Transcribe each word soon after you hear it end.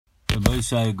Rabbi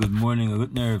Shai, good morning. A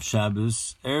good Erev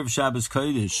Shabbos. Erev Shabbos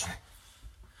Kodesh.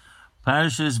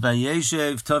 Parashas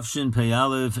Vayeshev Tavshin Pei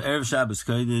Aleph. Erev Shabbos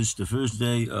Kodesh, the first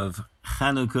day of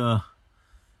Chanukah.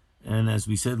 And as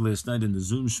we said last night in the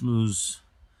Zoom Shmooze,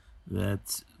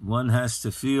 that one has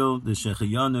to feel the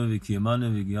Shechayanu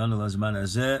V'Kiyamanu V'Giyanu Lazman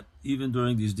Hazeh, even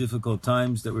during these difficult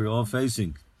times that we're all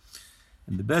facing.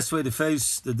 And the best way to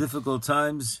face the difficult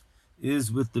times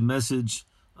is with the message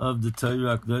of the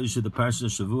Torah Akdosha, the Parsha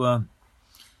Shavua.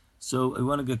 So I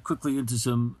want to get quickly into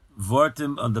some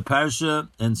Vortim on the Parsha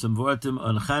and some Vortim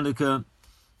on Chanukah.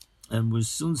 And we'll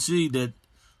soon see that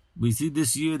we see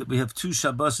this year that we have two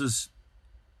Shabbos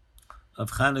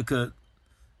of Chanukah,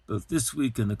 both this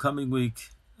week and the coming week.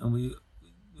 And we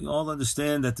all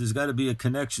understand that there's got to be a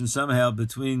connection somehow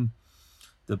between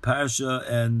the Parsha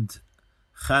and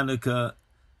Chanukah,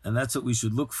 and that's what we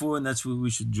should look for, and that's what we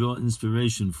should draw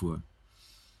inspiration for.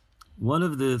 One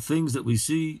of the things that we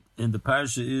see in the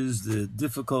Parsha is the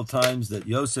difficult times that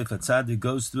Yosef HaTzadik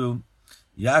goes through,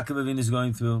 Yaakov Avinu is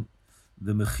going through,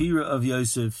 the Mechira of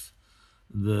Yosef,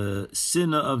 the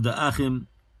Sinna of the Achim,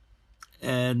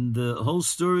 and the whole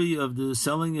story of the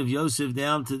selling of Yosef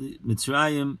down to the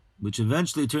Mitzrayim, which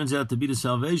eventually turns out to be the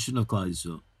salvation of Klal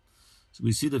Yisrael. So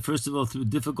we see that, first of all, through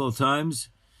difficult times,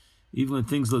 even when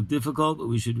things look difficult, but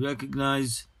we should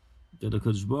recognize that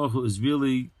HaKadosh Baruch Hu is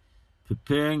really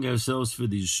preparing ourselves for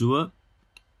the Yeshua.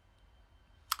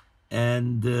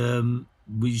 And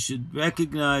we should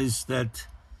recognize that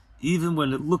even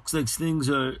when it looks like things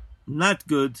are not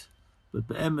good, but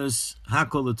be'emes,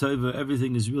 hakol l'tova,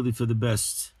 everything is really for the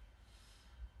best.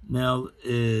 Now,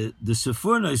 the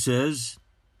Sforno says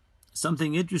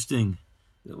something interesting,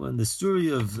 that when the story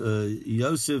of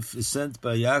Yosef is sent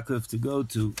by Yaakov to go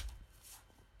to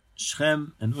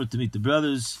Shechem in order to meet the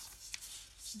brothers,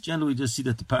 generally we just see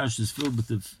that the parasha is filled with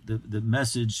the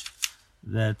message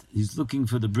that he's looking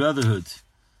for the brotherhood.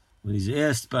 When he's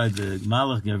asked by the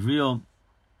Malach Gavriel,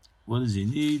 what does he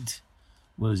need?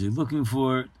 What is he looking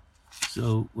for?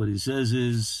 So what he says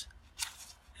is,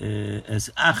 as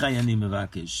achai ani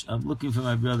mevakesh, I'm looking for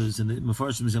my brothers. And the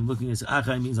Mefarshim says, I'm looking, as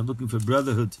achai means I'm looking for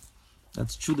brotherhood.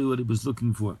 That's truly what he was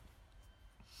looking for.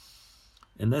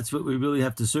 And that's what we really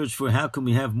have to search for. How can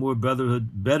we have more brotherhood,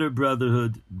 better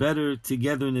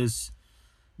togetherness,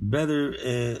 better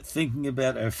thinking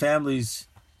about our families?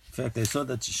 In fact, I saw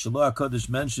that Shalom HaKadosh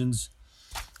mentions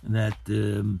that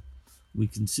we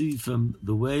can see from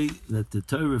the way that the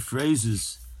Torah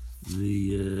phrases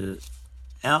the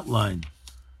outline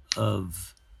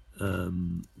of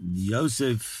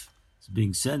Yosef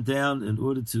being sent down in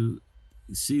order to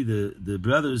see the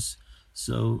brothers.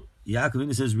 So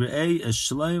Yaakov says, "Re'ei es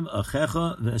shleim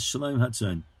achecha ve'es shleim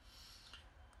hatzon."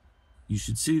 You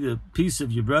should see the peace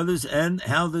of your brothers and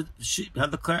how the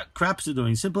crops are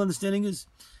doing. Simple understanding is,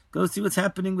 go see what's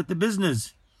happening with the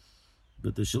business.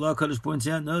 But the Shalom HaKadosh points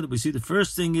out, no, that we see the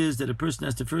first thing is that a person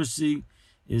has to first see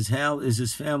is how is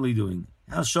his family doing?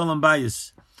 How's Shalom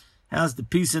Bayis? How's the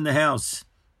peace in the house?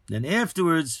 Then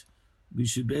afterwards, we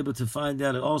should be able to find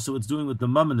out also what's doing with the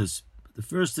mumminess. But the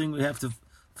first thing we have to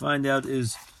find out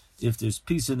is if there's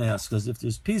peace in the house. Because if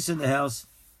there's peace in the house,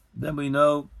 then we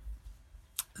know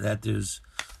that there's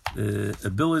the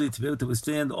ability to be able to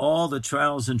withstand all the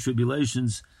trials and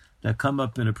tribulations that come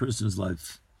up in a person's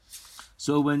life.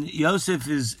 So when Yosef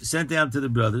is sent down to the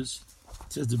brothers,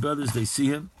 it says the brothers, they see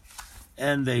him,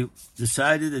 and they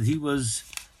decided that he was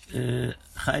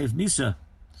Chayiv Misa.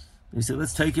 They said,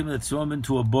 let's take him, let's throw him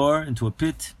into a bar, into a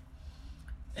pit,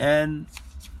 and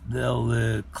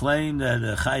they'll claim that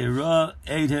Chayirah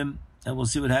ate him, and we'll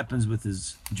see what happens with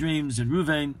his dreams. And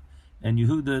Ruvain and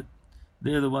Yehuda,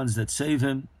 they're the ones that save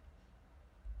him.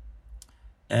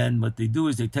 And what they do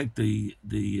is they take the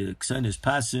Ksenis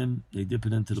Pasim, they dip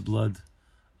it into the blood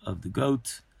of the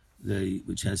goat,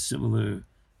 which has similar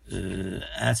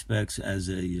aspects as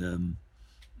a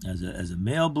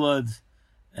male blood,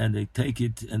 and they take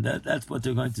it, and that's what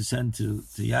they're going to send to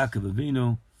Yaakov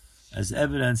Avinu as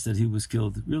evidence that he was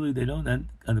killed. Really, they don't end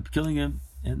up killing him,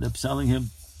 end up selling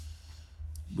him,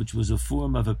 which was a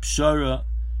form of a pshara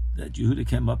that Yehuda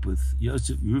came up with.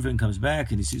 Reuven comes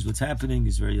back and he sees what's happening.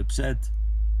 He's very upset,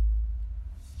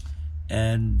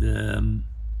 and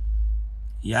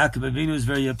Yaakov Avinu is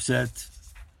very upset.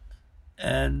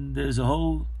 And there's a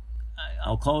whole,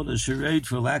 I'll call it a charade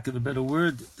for lack of a better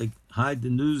word. They hide the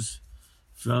news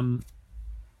from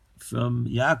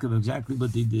Yaakov, exactly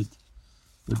what they did.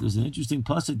 But there's an interesting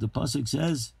pasuk. The pasuk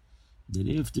says that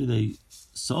after they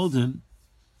sold him,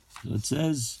 so it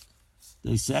says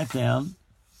they sat down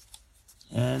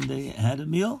and they had a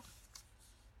meal.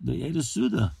 They ate a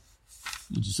suda,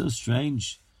 which is so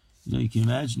strange. You can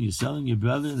imagine you're selling your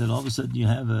brother, and then all of a sudden you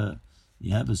have a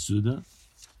Suda.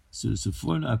 So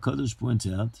Sephorna HaKadosh points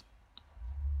out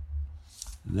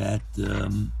that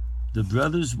the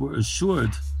brothers were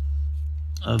assured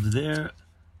of their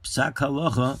psak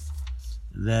halacha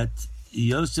that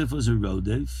Yosef was a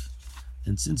rodef,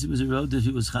 and since he was a rodef,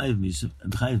 he was chayiv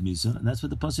misa, and that's what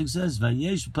the pasuk says.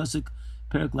 Vayesh pasuk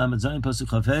perak lamed zayin pasuk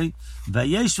chavei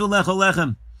vayesh v'lechol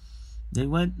lechem. They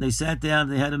went, they sat down,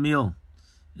 they had a meal,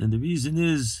 and the reason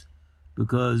is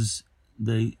because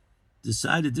they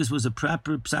decided this was a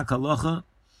proper psak halacha,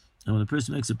 and when a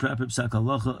person makes a proper psak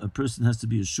halacha, a person has to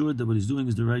be assured that what he's doing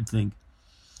is the right thing.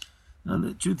 Now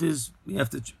the truth is, we have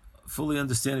to fully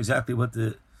understand exactly what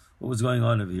was going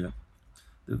on over here.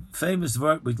 The famous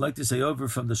word we'd like to say over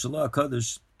from the Shalah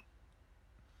HaKadosh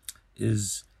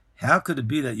is, how could it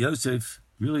be that Yosef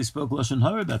really spoke Lashon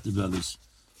Hara about the brothers,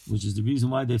 which is the reason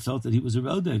why they felt that he was a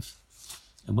rodef.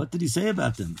 And what did he say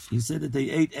about them? He said that they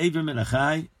ate Aver and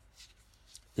Achai,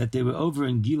 that they were over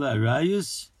in Gila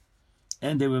Arayus,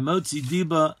 and they were Motzi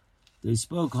Diba. They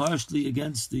spoke harshly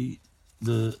against the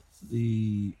Bnei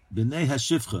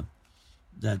Hashifcha.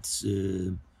 That's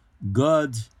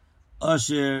God,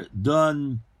 Asher,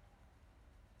 Dan.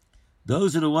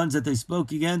 Those are the ones that they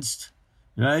spoke against,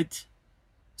 right?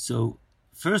 So,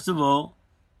 first of all,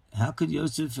 how could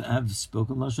Yosef have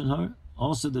spoken Lashon Hara?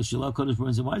 Also, the Shalah Kodesh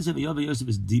brings in, why does it say Vayava Yosef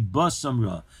is Dibah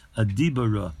Samra, a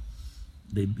Dibara?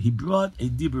 He brought a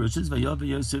Dibara. It says Vayava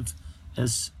Yosef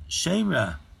as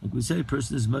Shemra. Like we say, a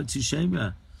person is Motzi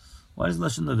Shemra. Why is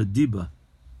Lashon of a Dibah?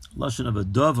 Lashon of a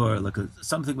Davar, like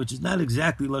something which is not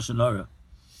exactly Lashon Hara.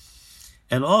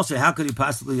 And also, how could he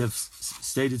possibly have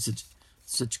stated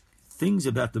such things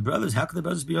about the brothers? How could the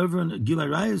brothers be over on Gilai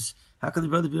Rayas? How could the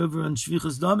brothers be over on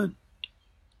Shvichas Damin?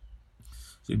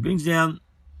 So he brings down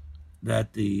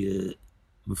that the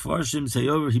Mefarshim say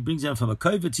over, he brings down from a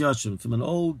Kovetz Yashim, from an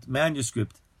old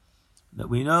manuscript, that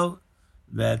we know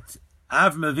that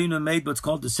Avram Avinu made what's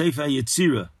called the Sefer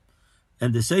Yetzirah.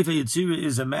 And the Sefer Yetzirah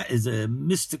is a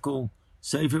mystical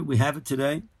Sefer. We have it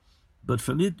today. But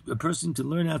from it, a person can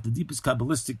learn out the deepest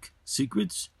Kabbalistic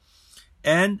secrets.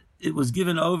 And it was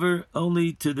given over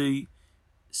only to the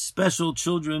special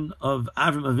children of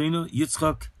Avram Avinu,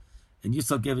 Yitzchak, and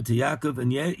Yitzchak gave it to Yaakov,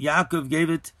 and Yaakov gave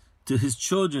it to his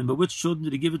children. But which children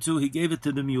did he give it to? He gave it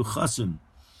to the Miyuchasim,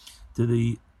 to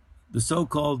the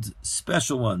so-called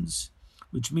special ones,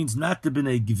 which means not the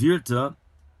B'nai Gvirta,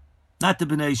 not the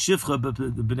B'nai Shifcha, but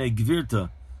the B'nai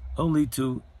Gvirta, only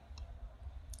to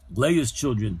Leah's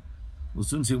children. We'll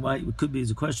soon see why. It could be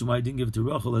as a question why he didn't give it to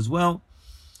Rachel as well,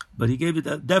 but he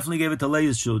definitely gave it to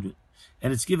Leah's children.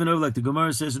 And it's given over, like the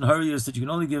Gemara says in Harius, that you can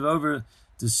only give over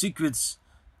the secrets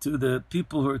to the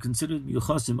people who are considered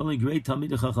Yuchasim, only great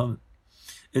Talmidei Chacham.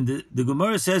 And the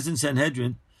Gemara says in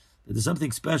Sanhedrin that there's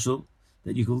something special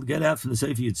that you can get out from the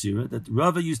Sefer Yetzirah, that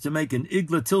Rava used to make an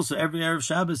Igla Tilsa every Erev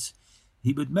Shabbos.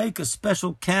 He would make a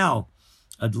special cow,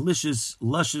 a delicious,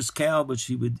 luscious cow, which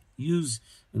he would use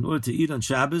in order to eat on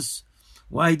Shabbos.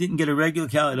 Why he didn't get a regular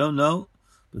cow, I don't know.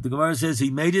 But the Gemara says he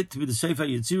made it to be the Sefer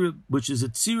Yetzirah, which is a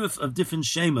tziruf of different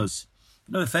shemos.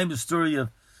 You know the famous story of,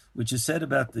 which is said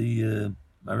about the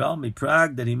Maral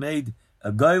Prague, that he made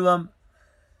a Goylam.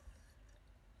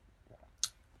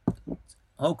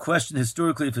 Whole question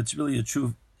historically if it's really a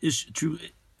true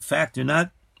fact or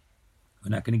not. We're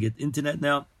not going to get into that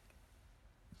now.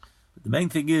 But the main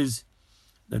thing is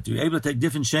that you're able to take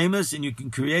different shemos and you can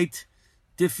create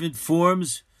different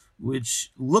forms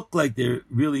which look like they're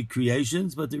really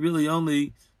creations, but they're really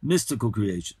only mystical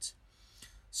creations.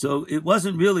 So it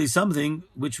wasn't really something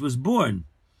which was born,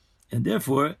 and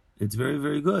therefore it's very,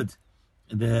 very good.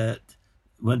 That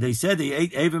when they said they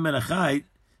ate Avram and Achai,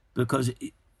 because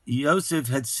Yosef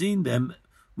had seen them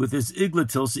with his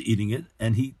Igla Tilsa eating it,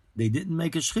 and they didn't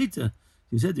make a shchita.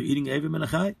 He said they're eating Avram and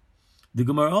Achai. The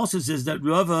Gemara also says that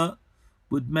Rava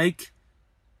would make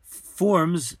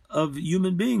forms of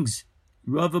human beings.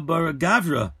 Rava Bar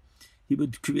Gavra, he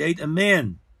would create a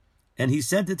man, and he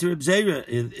sent it to Reb Zera.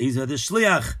 He's the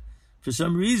shliach for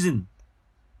some reason.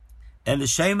 And the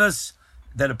shemas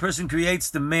that a person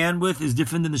creates the man with is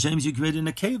different than the shemas you create in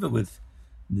a keva with.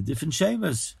 The different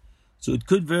shemas. So it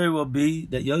could very well be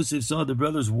that Yosef saw the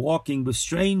brothers walking with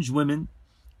strange women,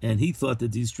 and he thought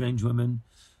that these strange women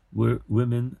were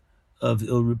women of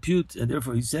ill repute, and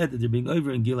therefore he said that they're being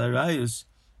over in Gilai Rayos.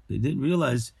 They didn't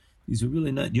realize these are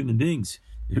really not human beings.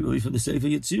 They're really from the Sefer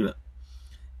Yetzirah.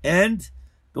 And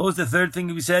what was the third thing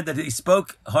we said? That he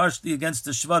spoke harshly against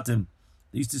the Shvatim.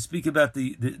 They used to speak about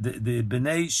the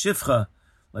Bnei Shifcha,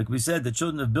 like we said, the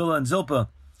children of Bilhah and Zilpah.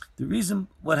 The reason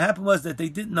what happened was that they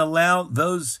didn't allow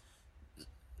those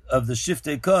of the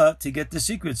Shiftei Ka to get the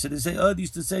secrets. So they say, they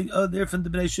used to say, they're from the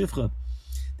Bnei Shifcha.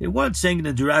 They weren't saying in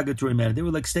a derogatory manner. They were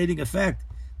like stating a fact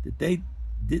that they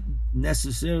didn't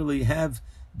necessarily have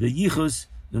the yichus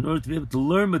in order to be able to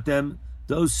learn with them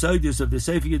those sodius of the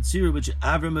Sefer Yetzirah, which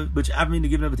Avram had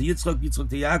given over to Yitzchak, Yitzchak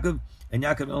to Yaakov, and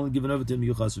Yaakov had only given over to him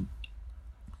Yuchasim.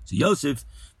 So Yosef,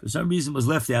 for some reason, was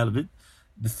left out of it.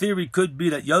 The theory could be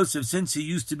that Yosef, since he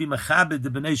used to be Machabed the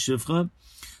Bnei Shifcha,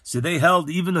 so they held,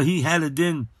 even though he had a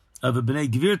din of a Bnei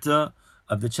Gvirta,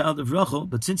 of the child of Rachel,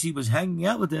 but since he was hanging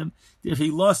out with them, therefore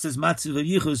he lost his matziv of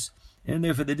Yichus, and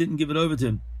therefore they didn't give it over to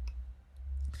him.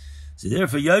 So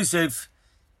therefore Yosef,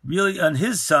 really on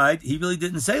his side, he really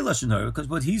didn't say Lashon Hara, because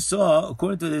what he saw,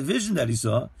 according to the vision that he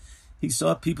saw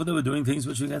people that were doing things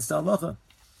which were against the halacha.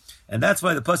 And that's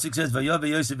why the pasuk says, Vayava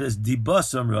Yosef as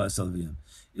dibasam ra salviyim.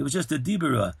 It was just a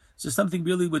dibara. It's just something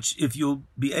really which, if he would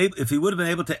have been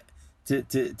able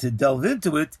to delve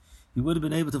into it, he would have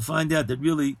been able to find out that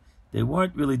really they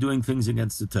weren't really doing things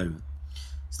against the Torah.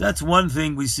 So that's one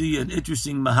thing we see, an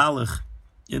interesting mahalach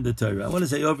in the Torah. I want to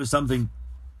say over something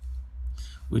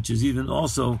which is even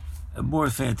also more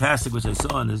fantastic, which I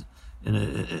saw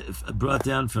brought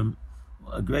down from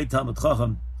a great Talmud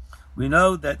Chacham. We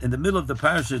know that in the middle of the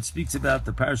parasha, it speaks about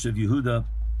the parasha of Yehuda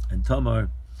and Tamar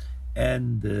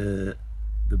and the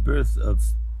birth of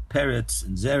Peretz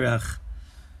and Zerach.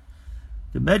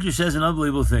 The Medrash says an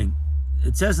unbelievable thing.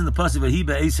 It says in the pasuk Vahi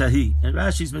ba'esahi, and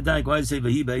Rashi's medayik. Why does it say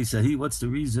Vahi ba'esahi? What's the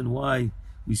reason why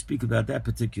we speak about that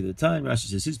particular time? Rashi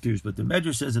says his pirush, but the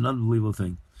Medrash says an unbelievable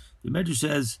thing. The Medrash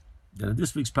says that in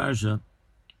this week's parasha,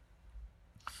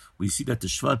 we see that the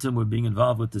Shvatim were being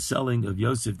involved with the selling of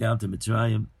Yosef down to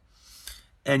Mitzrayim,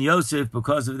 and Yosef,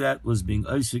 because of that, was being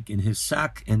Isaac in his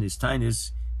sack and his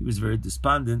tinus. He was very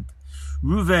despondent.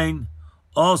 Ruvain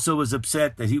also was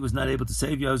upset that he was not able to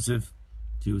save Yosef.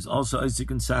 He was also Isaac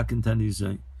and Sak and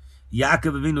Tanisa.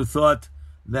 Yaakov Avinu thought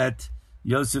that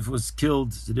Yosef was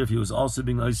killed, so therefore he was also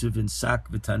being Isaac in Sak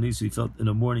and Tanisa. He felt in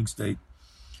a mourning state.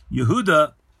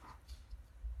 Yehuda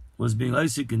was being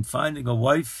Isaac in finding a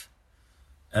wife,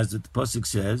 as the pasuk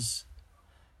says,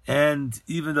 and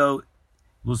even though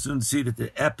we'll soon see that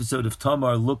the episode of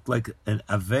Tamar looked like an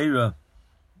Aveira,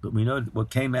 but we know that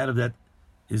what came out of that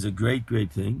is a great,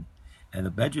 great thing. And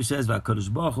the Medrash says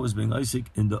HaKadosh Baruch Hu was being Isaac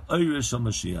in the Eirish of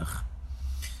Mashiach.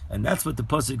 And that's what the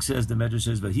pasuk says. The Medrash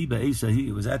says, Vahi ba'esahi.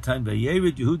 It was that time,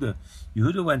 Vayered Yehuda.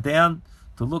 Yehuda went down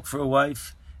to look for a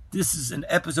wife. This is an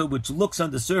episode which looks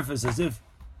on the surface as if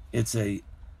it's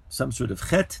some sort of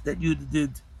chet that Yehuda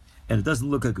did, and it doesn't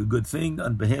look like a good thing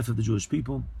on behalf of the Jewish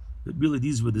people. But really,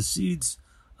 these were the seeds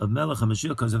of Melech HaMashiach,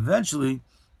 because eventually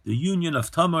the union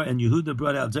of Tamar and Yehuda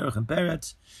brought out Zerach and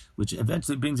Peretz, which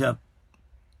eventually brings out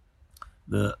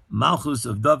the Malchus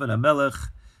of David HaMelech,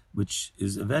 which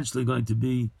is eventually going to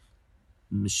be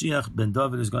Mashiach ben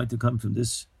David, is going to come from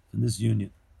this union.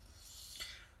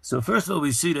 So first of all,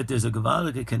 we see that there's a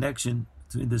Gavaldic connection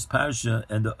between this parasha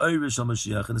and the Eirish of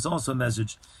Mashiach, and it's also a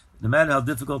message, no matter how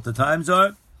difficult the times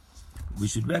are, we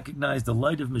should recognize the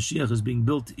light of Mashiach is being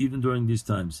built even during these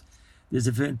times. There's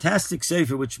a fantastic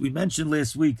sefer which we mentioned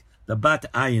last week, the Bat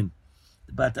Ayin.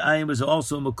 The Bat Ayin was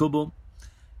also a Makubal,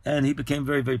 and he became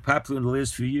very, very popular in the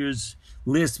last few years.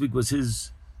 Last week was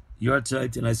his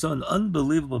yahrzeit, and I saw an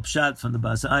unbelievable pshat from the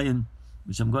Bat Ayin,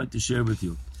 which I'm going to share with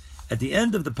you. At the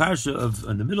end of the parsha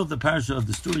in the middle of the parsha of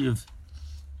the story of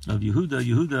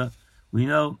Yehuda, we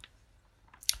know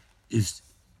his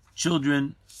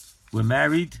children were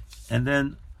married, and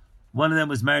then one of them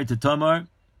was married to Tamar.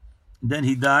 Then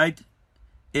he died.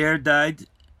 Died.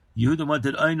 Yehuda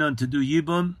wanted Einon to do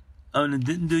Yibum. Einon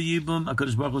didn't do Yibum.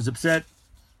 HaKadosh Baruch Hu was upset,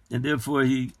 and therefore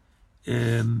he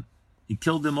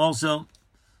killed them also.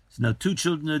 So now 2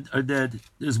 children are dead.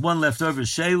 There's one left over,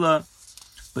 Sheila,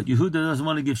 but Yehuda doesn't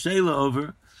want to give Sheila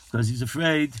over because he's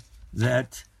afraid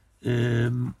that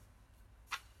that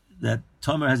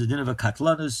Tamar has a din of a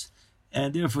katlanus,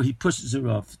 and therefore he pushes her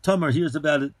off. Tamar hears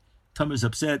about it. Tamar's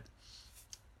upset.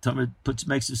 Tamar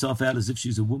makes herself out as if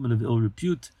she's a woman of ill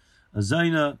repute, a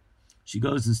Zaina. She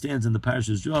goes and stands in the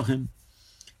parashas Drachim.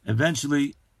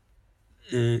 Eventually,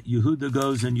 Yehuda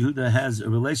goes, and Yehuda has a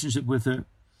relationship with her.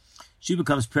 She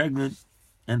becomes pregnant,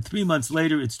 and 3 months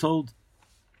later, it's told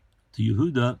to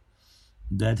Yehuda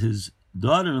that his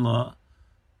daughter-in-law,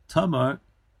 Tamar,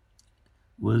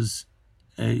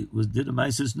 did a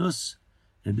Maises Nus,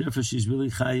 and therefore she's really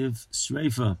Chayiv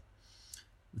Sreifa.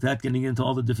 Without getting into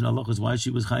all the different halachas, why she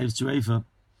was Chayiv Sreifa.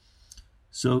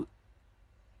 So,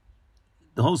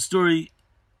 the whole story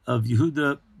of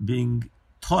Yehuda being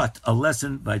taught a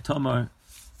lesson by Tamar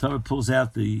pulls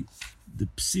out the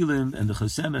psilim and the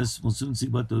chosemes. We'll soon see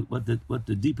what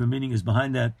the deeper meaning is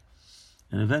behind that.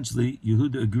 And eventually,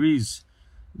 Yehuda agrees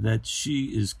that she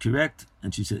is correct,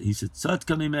 and he said,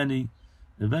 Tzadka mimeni.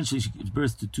 Eventually, she gives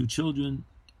birth to 2 children.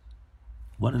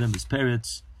 One of them is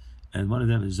Peretz, and one of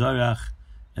them is Zarach,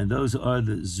 and those are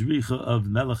the Zricha of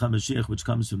Melech HaMashiach, which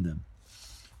comes from them.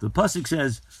 The pasuk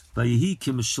says, "Vayihi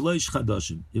kim shloish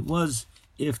chadashim." It was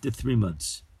after 3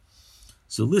 months.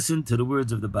 So listen to the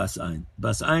words of the Bas Ayin.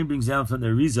 Bas Ayin brings down from the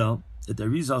Arizal that the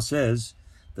Arizal says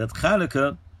that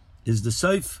Chanukah is the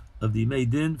seif of the Yimei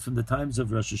Din from the times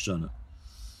of Rosh Hashanah.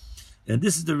 And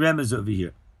this is the remez over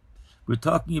here. We're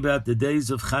talking about the days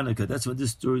of Chanukah. That's when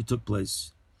this story took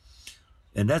place.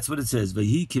 And that's what it says.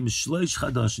 Vayihi kim shloish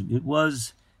chadashim. It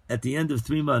was at the end of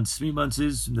 3 months. 3 months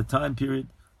is from the time period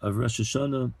of Rosh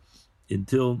Hashanah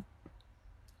until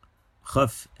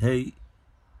Chaf Hey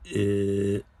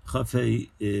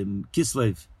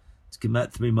Kislev. It's come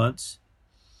out 3 months.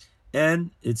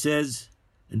 And it says,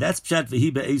 and that's Pshat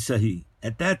V'hi Be'esahi.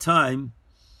 At that time,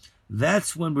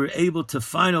 that's when we're able to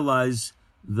finalize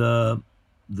the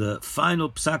final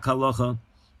Psak Halacha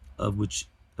of which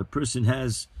a person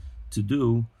has to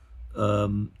do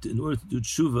in order to do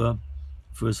tshuva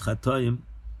for his chatayim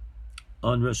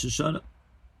on Rosh Hashanah.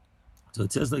 So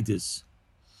it says like this: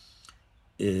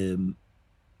 the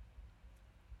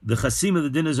chasim of the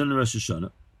din is on Rosh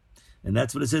Hashanah, and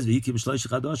that's what it says. V'yikim shloish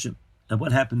chadashim. And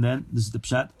what happened then? This is the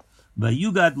pshat.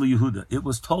 Vayugad leYehuda. It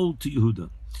was told to Yehuda.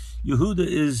 Yehuda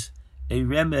is a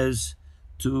remez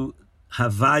to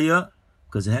Havaya,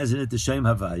 because it has in it the Shem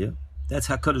Havaya. That's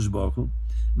HaKadosh Baruch Hu.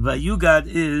 Vayugad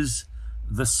is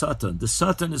the Satan. The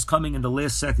Satan is coming in the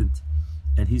last second,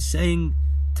 and he's saying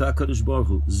to HaKadosh Baruch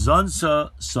Hu,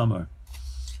 Zonsa Samar.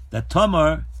 That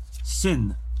Tamar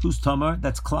sin. Who's Tamar?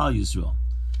 That's Klal Yisrael.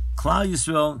 Klal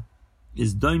Yisrael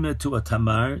is doime to a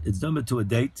Tamar. It's doime to a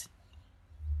date.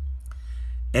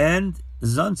 And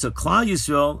Zonsa, Klal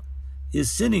Yisrael is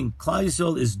sinning. Klal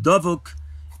Yisrael is davuk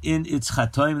in its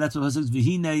chatoim. That's what it says.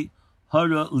 V'hinei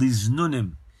hara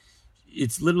liznunim.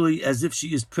 It's literally as if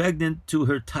she is pregnant to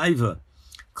her taiva.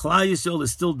 Klal Yisrael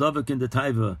is still davuk in the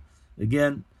taiva.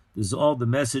 Again, this is all the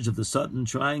message of the Satan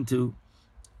trying to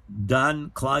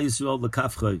dan Klal Yisrael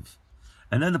l'kafchayv.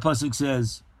 And then the pasuk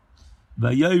says,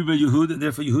 "Vayayir Yehuda."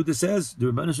 Therefore, Yehuda says, the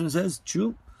Rebbeinu Shalom says,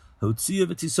 "True, Hotziya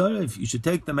v'Tisarev. You should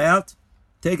take them out,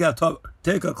 take out Klal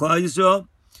Yisrael,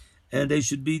 and they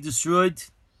should be destroyed."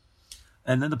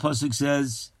 And then the pasuk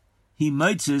says, "He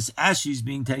mitzvahs as she's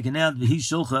being taken out. V'hi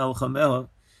shulcha el chameha."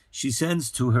 She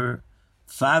sends to her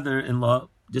father-in-law.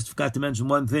 Just forgot to mention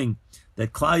one thing: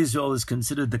 that Klal Yisrael is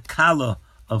considered the kala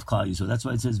of Klal Yisrael. That's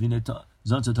why it says "V'nei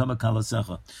zonta tama kala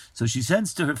secha." So she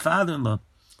sends to her father-in-law,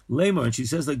 Lamor, and she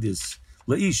says like this: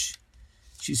 Laish.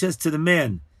 She says to the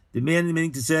man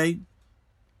meaning to say,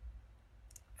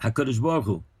 HaKadosh Baruch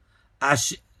Hu,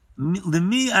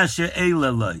 Lemi asher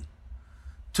eilalai.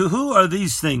 To who are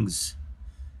these things?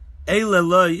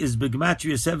 Eilalai is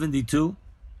Gematria 72.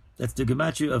 That's the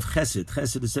Gematria of Chesed.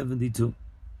 Chesed is 72.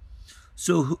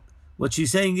 So what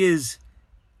she's saying is,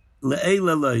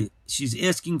 Le'eilalai, she's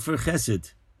asking for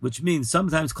Chesed, which means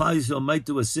sometimes Klal Yisrael might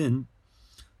do a sin,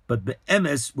 but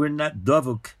be'emes, we're not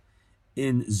davuk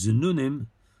in Zununim,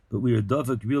 but we are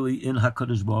davuk really in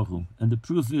HaKadosh Baruch Hu. And the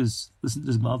proof is, listen to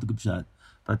this Malta Pshat,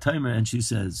 Batimer, and she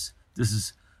says, this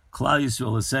is Klal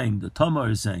Yisrael is saying, the Tamar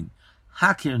is saying,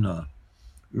 Hakirna,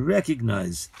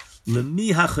 recognize,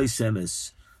 Lemi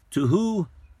HaChaisemes, to who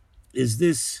is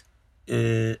this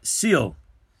seal?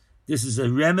 This is a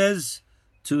remez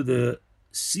to the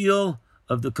seal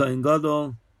of the Kohen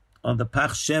Gadol on the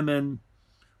Pach Shemen,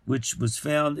 which was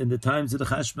found in the times of the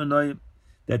Chashmonaim,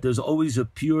 that there's always a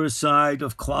pure side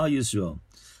of Klal Yisrael.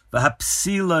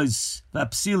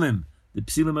 V'hapsilim, the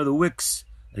psilim are the wicks,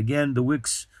 again the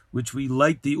wicks which we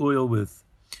light the oil with.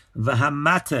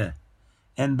 V'hamate,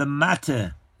 and the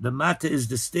mate is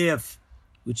the staff,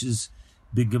 which is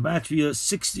the Gematria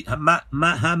 60.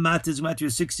 Hamate is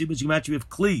Gematria 60, which is Gematria of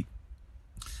Kli.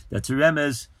 That's a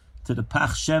remez to the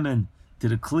Pach Shemen, to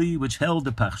the Kli which held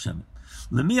the Pach Shemen.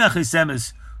 Lemiach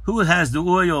Isemes, who has the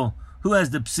oil, who has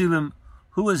the psilim,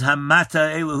 who is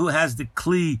Hamata Elu, who has the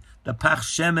Kli, the Pach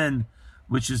Shemen,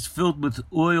 which is filled with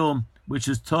oil, which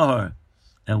is Tahar.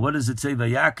 And what does it say?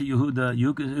 Vayaka Yehuda.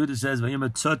 Yehuda says,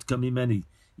 Vayimatzot kamimeni.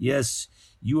 Yes,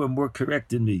 you are more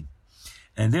correct than me.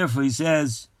 And therefore he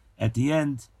says, at the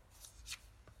end,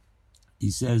 he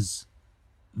says,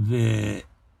 the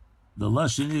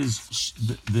lashon is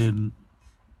the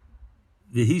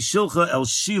hishilcha el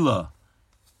shila.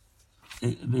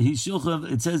 The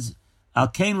hishilcha. It says al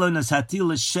kain lo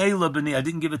nashatil sheila b'ni. I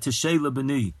didn't give it to sheila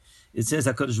b'ni. It says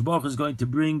HaKadosh Baruch Hu is going to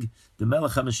bring the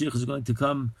Melech HaMashiach is going to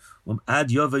come ad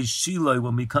yovei shilai,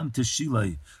 when we come to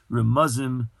Shilai,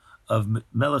 remazim of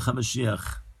Melech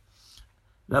HaMashiach.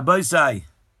 Rabbi Sai,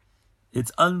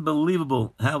 it's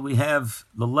unbelievable how we have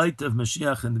the light of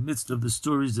Mashiach in the midst of the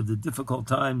stories of the difficult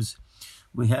times.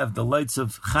 We have the lights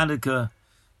of Hanukkah,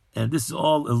 and this is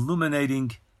all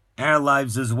illuminating our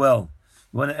lives as well.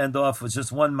 We want to end off with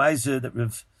just one ma'aseh that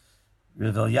Rav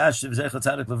Elyashiv Zecher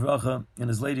Tzadik Livracha, in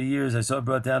his later years, I saw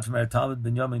brought down from our Talmud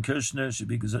Binyamin Kirshner, should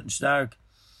be gesund and stark,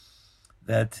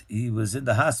 that he was in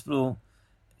the hospital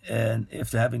and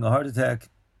after having a heart attack,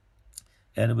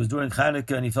 and it was during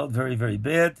Hanukkah, and he felt very, very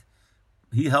bad.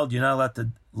 He held, you're not allowed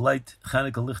to light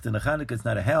Hanukkah licht in a Hanukkah, it's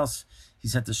not a house. He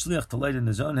sent a shliach to light in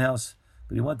his own house,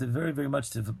 but he wanted very, very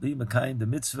much to be Mekayim, the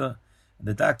mitzvah. And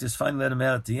the doctors finally let him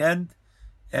out at the end,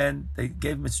 and they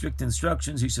gave him strict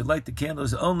instructions. He should light the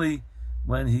candles only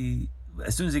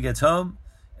as soon as he gets home.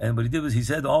 And what he did was he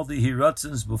said all the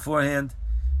hiratzins beforehand,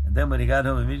 and then when he got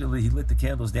home, immediately he lit the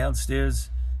candles downstairs,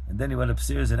 and then he went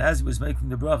upstairs, and as he was making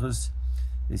the brachas,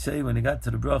 they say when he got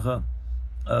to the bracha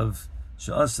of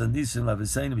Sha'as Nisim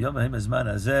Lavisein Yom HaMazman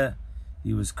Hazeh,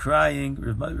 he was crying.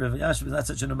 Rav Elyashiv was not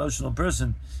such an emotional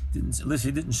person. At least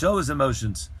he didn't show his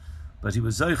emotions, but he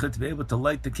was zocheh to be able to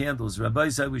light the candles. Rabbi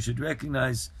said we should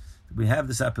recognize that we have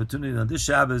this opportunity on this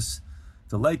Shabbos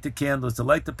to light the candles, to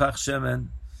light the Pach Shemen,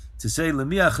 to say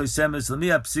L'miach Chosemes,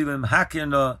 L'miach Psilim,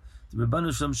 Hakirna. The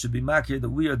Rebbeinu Shalom should be makir that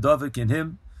we are Dovik in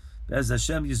Him. As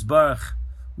Hashem Yisbarach,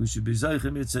 we should be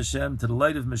zocheh mitzvah Hashem to the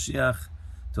light of Mashiach,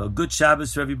 to a good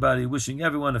Shabbos for everybody. Wishing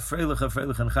everyone a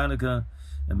freilich and Chanukah,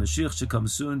 and Mashiach should come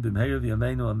soon. B'mheira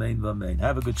v'yameinu, amen v'amen.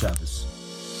 Have a good Shabbos.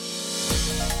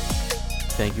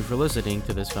 Thank you for listening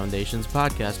to this Foundations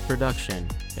podcast production.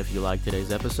 If you liked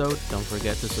today's episode, don't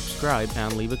forget to subscribe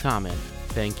and leave a comment.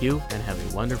 Thank you, and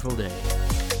have a wonderful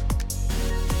day.